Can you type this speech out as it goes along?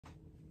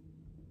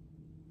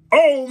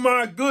Oh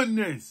my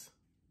goodness.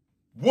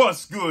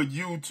 What's good,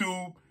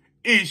 YouTube?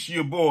 It's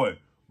your boy,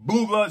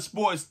 Blue Blood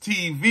Sports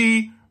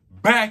TV,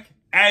 back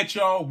at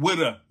y'all with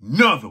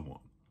another one.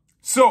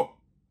 So,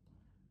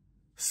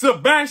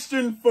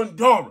 Sebastian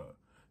Fundora,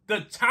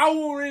 the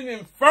towering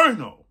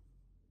inferno,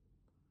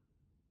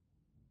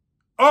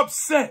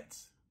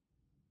 upsets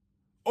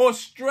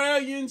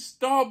Australian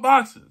star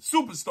boxer,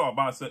 superstar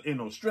boxer in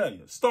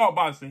Australia, star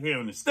boxer here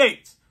in the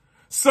States,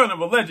 son of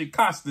alleged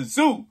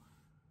Tszyu,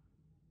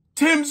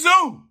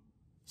 Tszyu.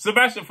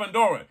 Sebastian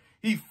Fundora,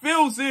 he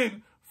fills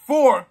in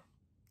for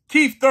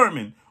Keith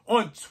Thurman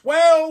on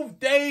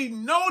 12-day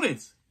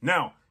notice.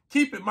 Now,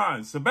 keep in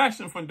mind,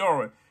 Sebastian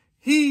Fundora,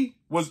 he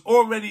was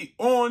already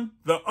on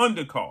the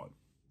undercard.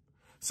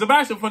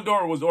 Sebastian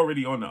Fundora was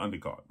already on the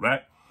undercard,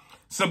 right?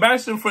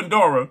 Sebastian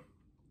Fundora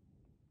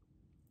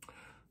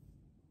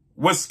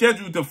was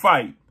scheduled to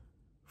fight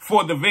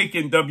for the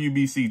vacant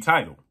WBC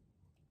title.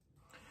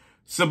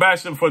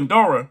 Sebastian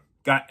Fundora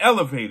got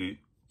elevated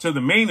to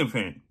the main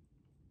event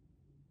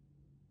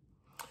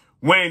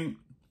when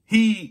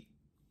he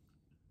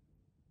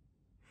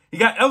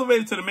got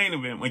elevated to the main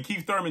event when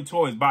Keith Thurman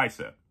tore his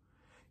bicep.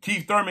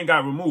 Keith Thurman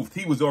got removed.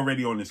 He was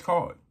already on this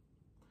card.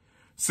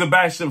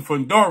 Sebastian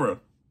Fundora,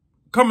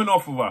 coming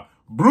off of a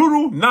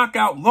brutal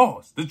knockout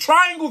loss. The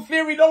triangle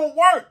theory don't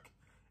work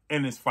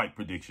in this fight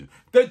prediction.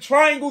 The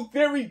triangle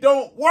theory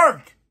don't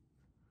work.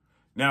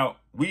 Now,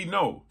 we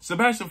know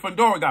Sebastian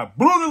Fundora got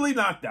brutally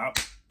knocked out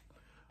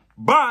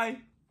by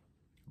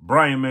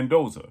Brian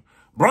Mendoza.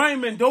 Brian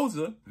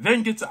Mendoza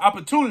then gets an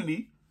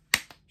opportunity,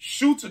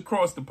 shoots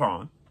across the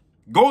pond,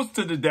 goes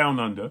to the down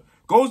under,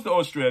 goes to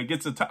Australia,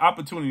 gets an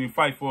opportunity to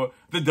fight for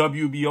the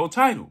WBO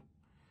title.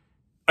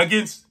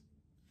 Against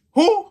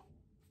who?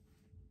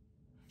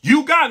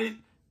 You got it,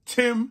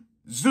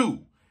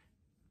 Tszyu.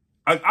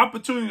 An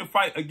opportunity to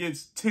fight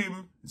against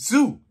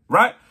Tszyu,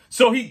 right?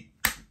 So he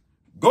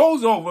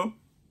goes over,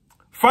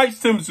 fights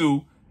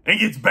Tszyu, and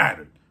gets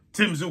battered.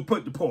 Tszyu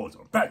put the paws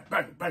on. Bang,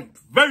 bang, bang.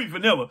 Very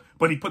vanilla,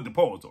 but he put the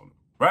paws on him,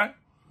 right?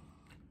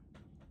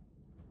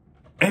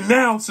 And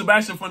now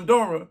Sebastian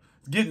Fundora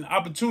is getting an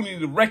opportunity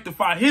to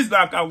rectify his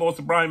knockout loss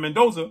to Brian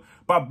Mendoza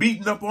by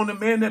beating up on the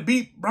man that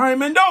beat Brian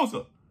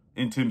Mendoza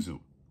in Tszyu.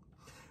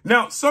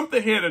 Now,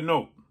 something here to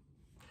note.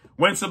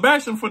 When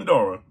Sebastian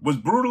Fundora was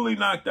brutally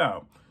knocked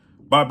out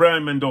by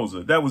Brian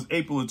Mendoza, that was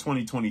April of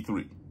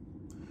 2023,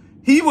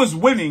 he was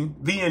winning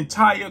the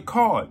entire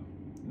card,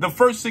 the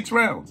first 6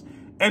 rounds,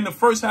 and the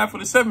first half of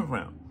the 7th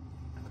round.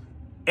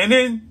 And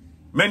then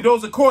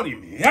Mendoza caught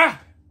him. Yeah.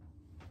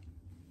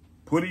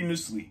 Put him to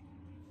sleep.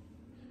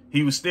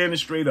 He was standing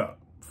straight up,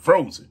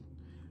 frozen.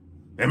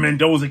 And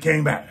Mendoza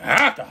came back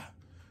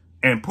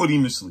and put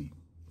him to sleep.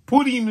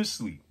 Put him to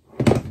sleep.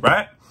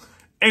 Right?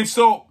 And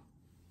so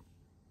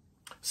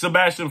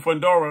Sebastian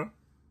Fundora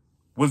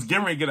was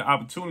getting ready to get an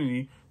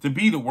opportunity to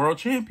be the world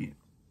champion.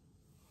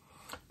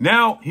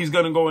 Now he's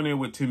going to go in there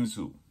with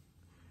Tszyu.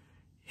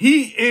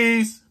 He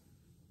is,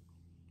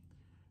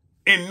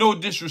 in no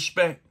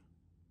disrespect,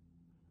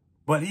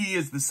 but he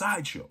is the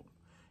sideshow.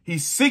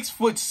 He's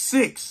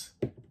 6'6"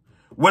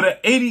 with an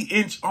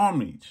 80-inch arm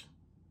reach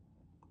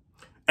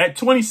at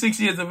 26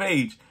 years of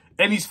age,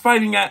 and he's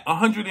fighting at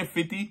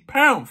 150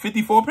 pounds,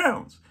 54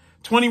 pounds.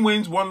 20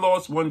 wins, 1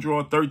 loss, 1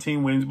 draw,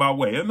 13 wins by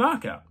way of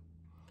knockout,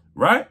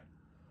 right?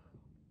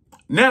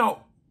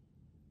 Now,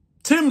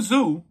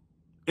 Tszyu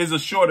is a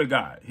shorter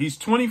guy. He's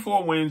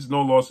 24 wins,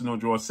 no loss, no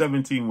draw,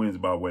 17 wins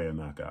by way of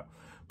knockout.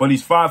 But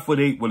he's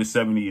 5'8" with a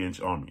 70-inch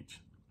arm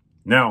reach.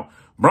 Now,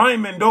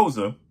 Brian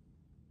Mendoza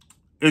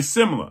is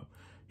similar.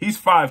 He's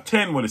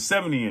 5'10" with a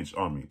 70-inch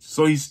arm reach.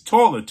 So he's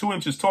taller, 2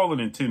 inches taller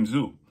than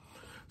Tszyu.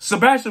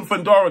 Sebastian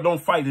Fundora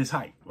don't fight his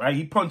height, right?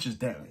 He punches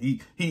down.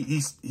 He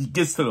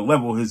gets to the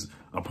level of his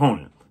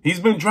opponent. He's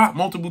been dropped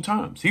multiple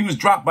times. He was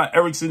dropped by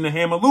Erickson the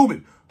Hammer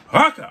Lubin.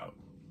 Knockout.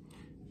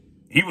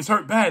 He was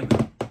hurt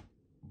badly,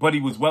 but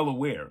he was well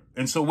aware.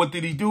 And so what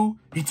did he do?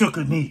 He took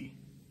a knee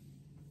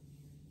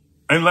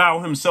and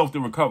allowed himself to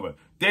recover.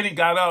 Then he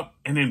got up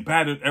and then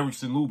battered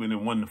Erickson Lubin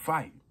and won the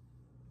fight.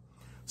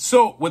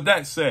 So with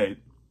that said,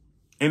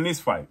 in this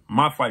fight,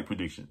 my fight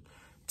prediction,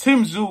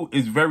 Tszyu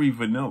is very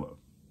vanilla,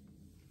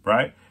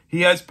 right?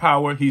 He has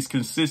power. He's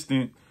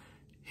consistent.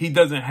 He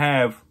doesn't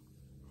have,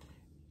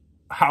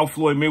 how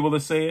Floyd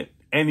Mayweather say it,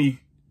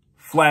 any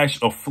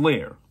flash of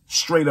flair,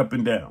 straight up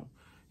and down.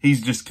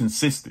 He's just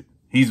consistent.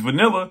 He's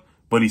vanilla,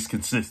 but he's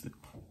consistent,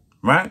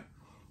 right?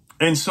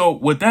 And so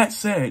with that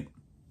said,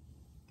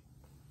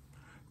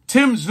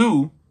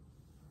 Tszyu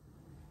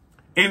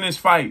in this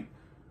fight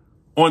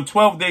on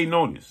 12-day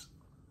notice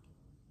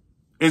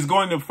is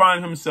going to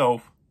find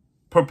himself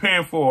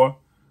preparing for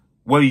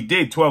what he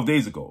did 12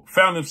 days ago.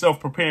 Found himself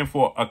preparing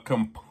for a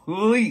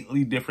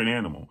completely different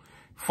animal.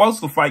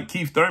 First to fight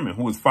Keith Thurman,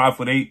 who was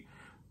 5'8"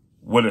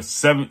 with a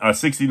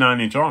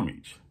 69-inch arm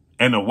reach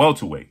and a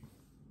welterweight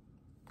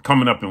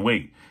coming up in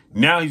weight.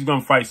 Now he's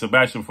going to fight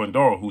Sebastian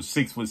Fundora, who's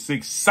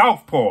 6'6",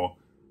 southpaw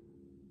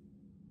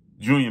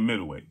junior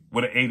middleweight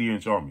with an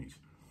 80-inch arm reach.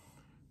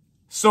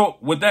 So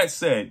with that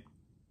said,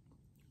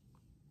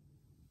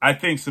 I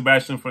think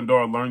Sebastian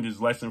Fundora learned his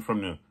lesson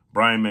from the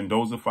Brian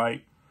Mendoza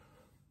fight.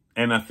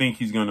 And I think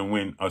he's going to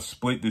win a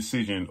split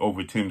decision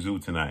over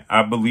Tszyu tonight.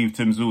 I believe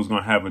Tszyu is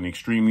going to have an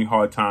extremely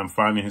hard time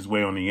finding his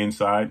way on the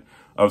inside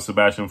of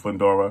Sebastian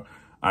Fundora.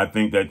 I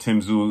think that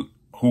Tszyu,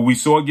 who we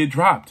saw get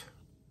dropped.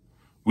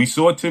 We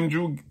saw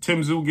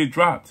Tszyu get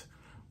dropped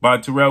by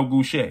Terrell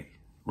Goucher,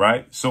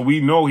 right? So we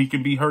know he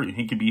can be hurt and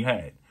he can be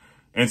had.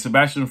 And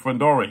Sebastian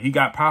Fundora, he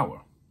got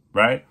power,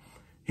 right?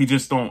 He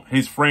just don't,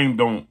 his frame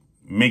don't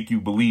make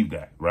you believe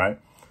that, right?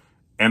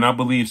 And I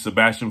believe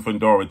Sebastian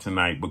Fundora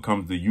tonight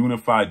becomes the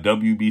unified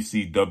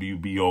WBC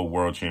WBO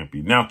world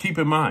champion. Now, keep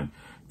in mind,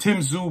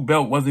 Tszyu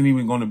belt wasn't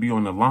even going to be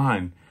on the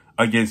line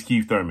against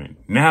Keith Thurman.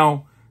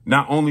 Now,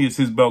 not only is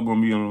his belt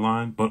going to be on the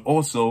line, but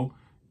also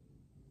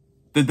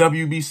the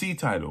WBC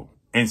title.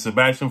 And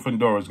Sebastian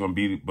Fundora is going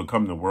to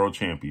become the world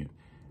champion.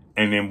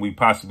 And then we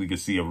possibly could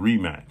see a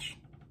rematch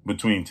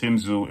between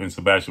Tszyu and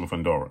Sebastian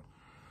Fundora.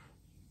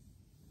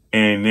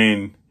 And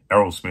then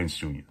Errol Spence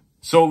Jr.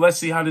 So let's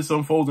see how this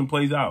unfolds and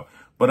plays out.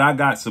 But I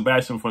got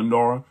Sebastian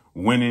Fundora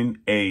winning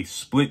a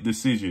split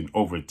decision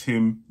over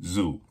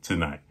Tszyu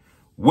tonight.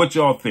 What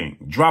y'all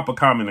think? Drop a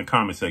comment in the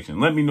comment section.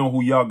 Let me know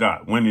who y'all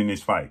got winning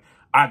this fight.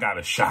 I got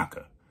a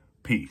shocker.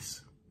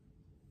 Peace.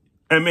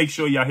 And make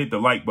sure y'all hit the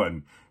like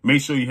button.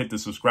 Make sure you hit the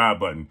subscribe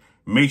button.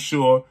 Make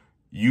sure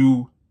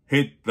you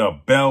hit the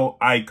bell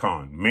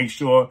icon. Make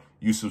sure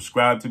you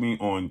subscribe to me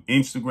on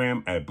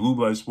Instagram at Blue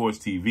Blood Sports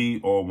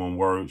TV. All one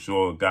word.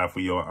 Sure, God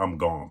for y'all. I'm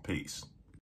gone. Peace.